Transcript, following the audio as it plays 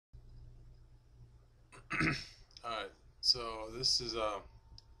Alright, so this is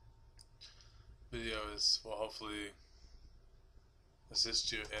video will hopefully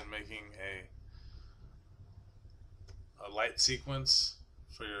assist you in making a light sequence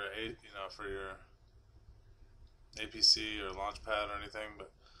for your for your APC or Launchpad or anything.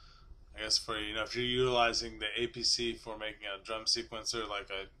 But I guess for if you're utilizing the APC for making a drum sequencer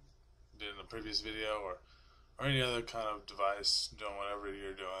like I did in the previous video, or any other kind of device doing whatever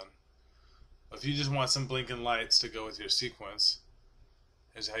you're doing. If you just want some blinking lights to go with your sequence,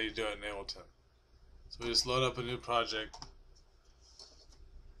 here's how you do it in Ableton. So we just load up a new project,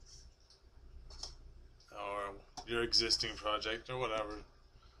 or your existing project, or whatever.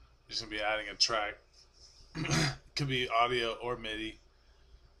 You're just going to be adding a track. It could be audio or MIDI.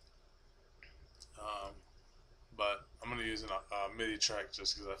 But I'm going to use a MIDI track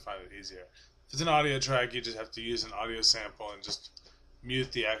just because I find it easier. If it's an audio track, you just have to use an audio sample and just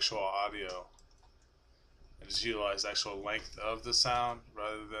mute the actual audio. And just utilize the actual length of the sound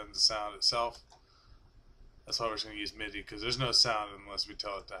rather than the sound itself. That's why we're just going to use MIDI, because there's no sound unless we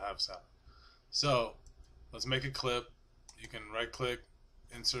tell it to have sound. So let's make a clip. You can right click,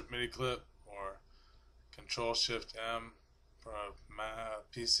 insert MIDI clip, or Control Shift M for a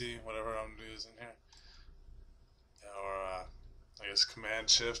PC, whatever I'm using here, or I guess Command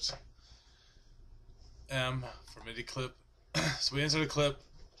Shift M for MIDI clip. So we insert a clip,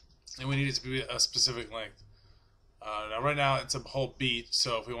 and we need it to be a specific length. Now right now it's a whole beat,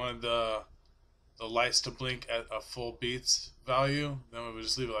 so if we wanted the lights to blink at a full beats value, then we would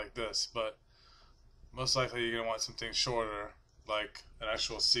just leave it like this. But most likely you're going to want something shorter, like an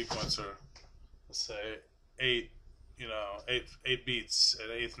actual sequencer. Let's say 8 beats at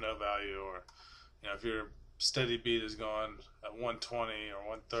 1/8 note value, or if your steady beat is going at 120 or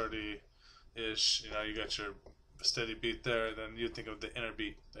 130 ish, you got your steady beat there, then you think of the inner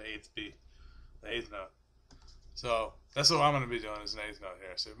beat, the 8th beat, the 8th note. So that's what I'm going to be doing, is an 8th note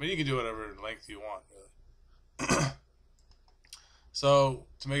here. So you can do whatever length you want, really. So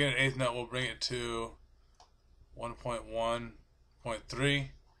to make it an 8th note, we'll bring it to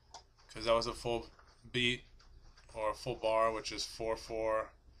 1.1.3, because that was a full beat, or a full bar, which is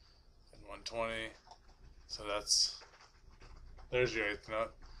 4/4 and 120. So there's your 8th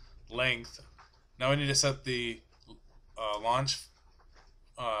note length. Now we need to set the launch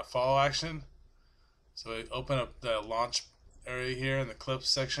follow action. So we open up the launch area here in the clips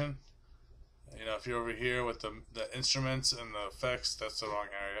section. If you're over here with the instruments and the effects, that's the wrong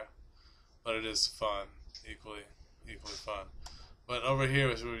area. But it is fun, equally fun. But over here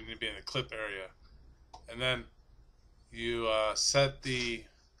is where we need to be, in the clip area. And then you set the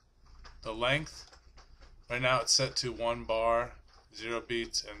length. Right now it's set to 1 bar, 0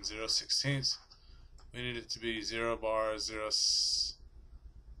 beats, and 0/16. We need it to be 0 bars, 0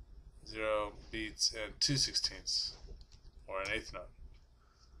 beats, and 2/16, or an 8th note.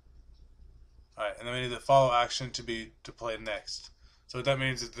 Alright, and then we need the follow action to play next. So what that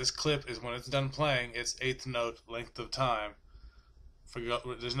means is this clip is, when it's done playing, it's 8th note length of time.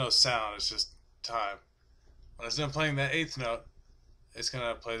 There's no sound, it's just time. When it's done playing that 8th note, it's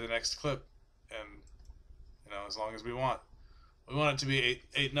gonna play the next clip, and as long as we want. We want it to be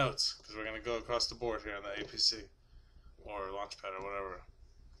eight notes, because we're gonna go across the board here on the APC or Launchpad or whatever,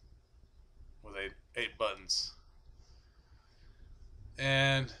 with eight buttons.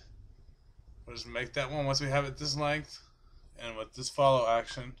 And we'll just make that one. Once we have it this length and with this follow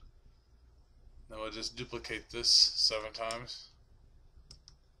action, then we'll just duplicate this 7 times.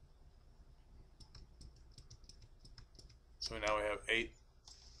 So now we have 8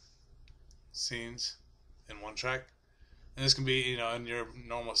 scenes in one track. And this can be, in your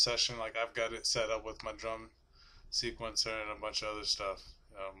normal session, like I've got it set up with my drum sequencer and a bunch of other stuff,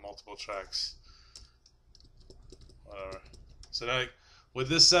 multiple tracks, whatever. So now, with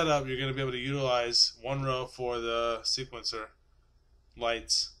this setup, you're going to be able to utilize 1 row for the sequencer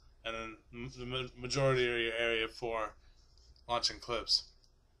lights, and then the majority of your area for launching clips.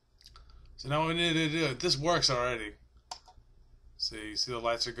 So now what we need to do, this works already. So you see the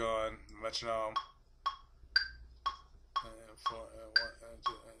lights are going, the metronome.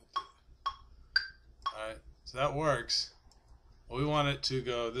 Alright, so that works. Well, we want it to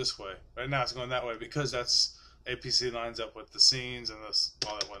go this way. Right now it's going that way because that's APC lines up with the scenes and all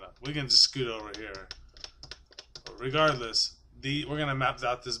that went up. We can just scoot over here. But regardless, we're going to map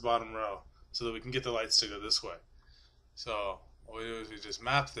out this bottom row so that we can get the lights to go this way. So what we do is we just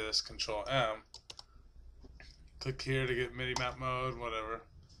map this, Control M. Click here to get MIDI map mode, whatever.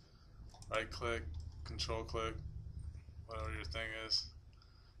 Right click, Control click, whatever your thing is.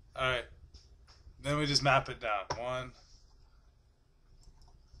 Alright, then we just map it down. 1,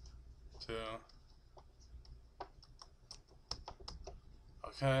 2,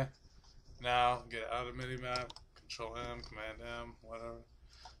 Okay. Now get out of MIDI map. Control M, Command M, whatever.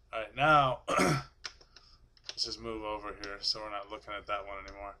 All right. Now let's just move over here so we're not looking at that one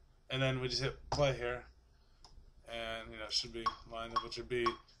anymore. And then we just hit play here, and it should be lined up with your beat.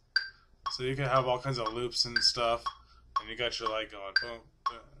 So you can have all kinds of loops and stuff, and you got your light going. Boom,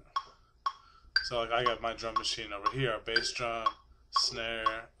 boom. So like I got my drum machine over here, bass drum,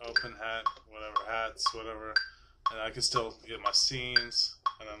 snare, open hat, whatever hats, whatever, and I can still get my scenes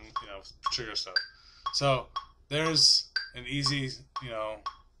and then trigger stuff. So there's an easy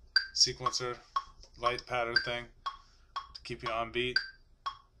sequencer light pattern thing to keep you on beat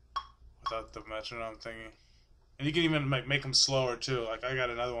without the metronome thingy. And you can even make them slower too. Like I got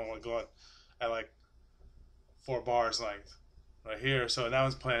another one going at like 4 bars length right here. So that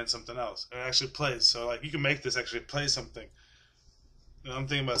one's playing something else. It actually plays. So like you can make this actually play something. I'm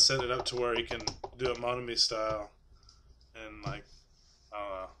thinking about setting it up to where you can do it monome style and like I don't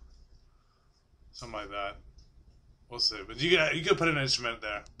know, something like that. We'll see. But you could put an instrument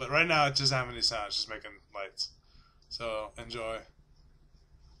there. But right now it doesn't have any sound. It's just making lights. So enjoy.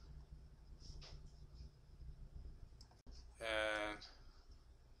 And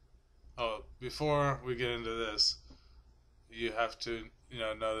before we get into this, you have to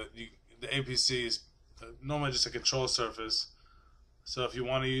know that the APC is normally just a control surface. So if you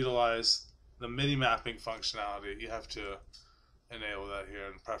want to utilize the MIDI mapping functionality, you have to enable that here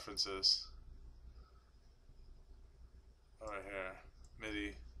in preferences. Right here,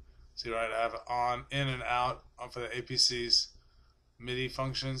 MIDI. See, right, I have it on, in, and out for the APC's MIDI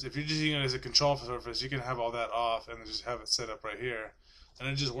functions. If you're just using it as a control surface, you can have all that off and then just have it set up right here, and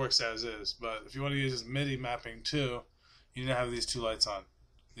it just works as is. But if you want to use this MIDI mapping too, you need to have these 2 lights on,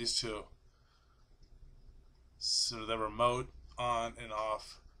 these 2. So the remote on and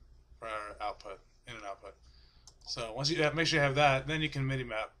off for our output, in and output. So once you make sure you have that, then you can MIDI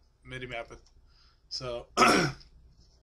map it. So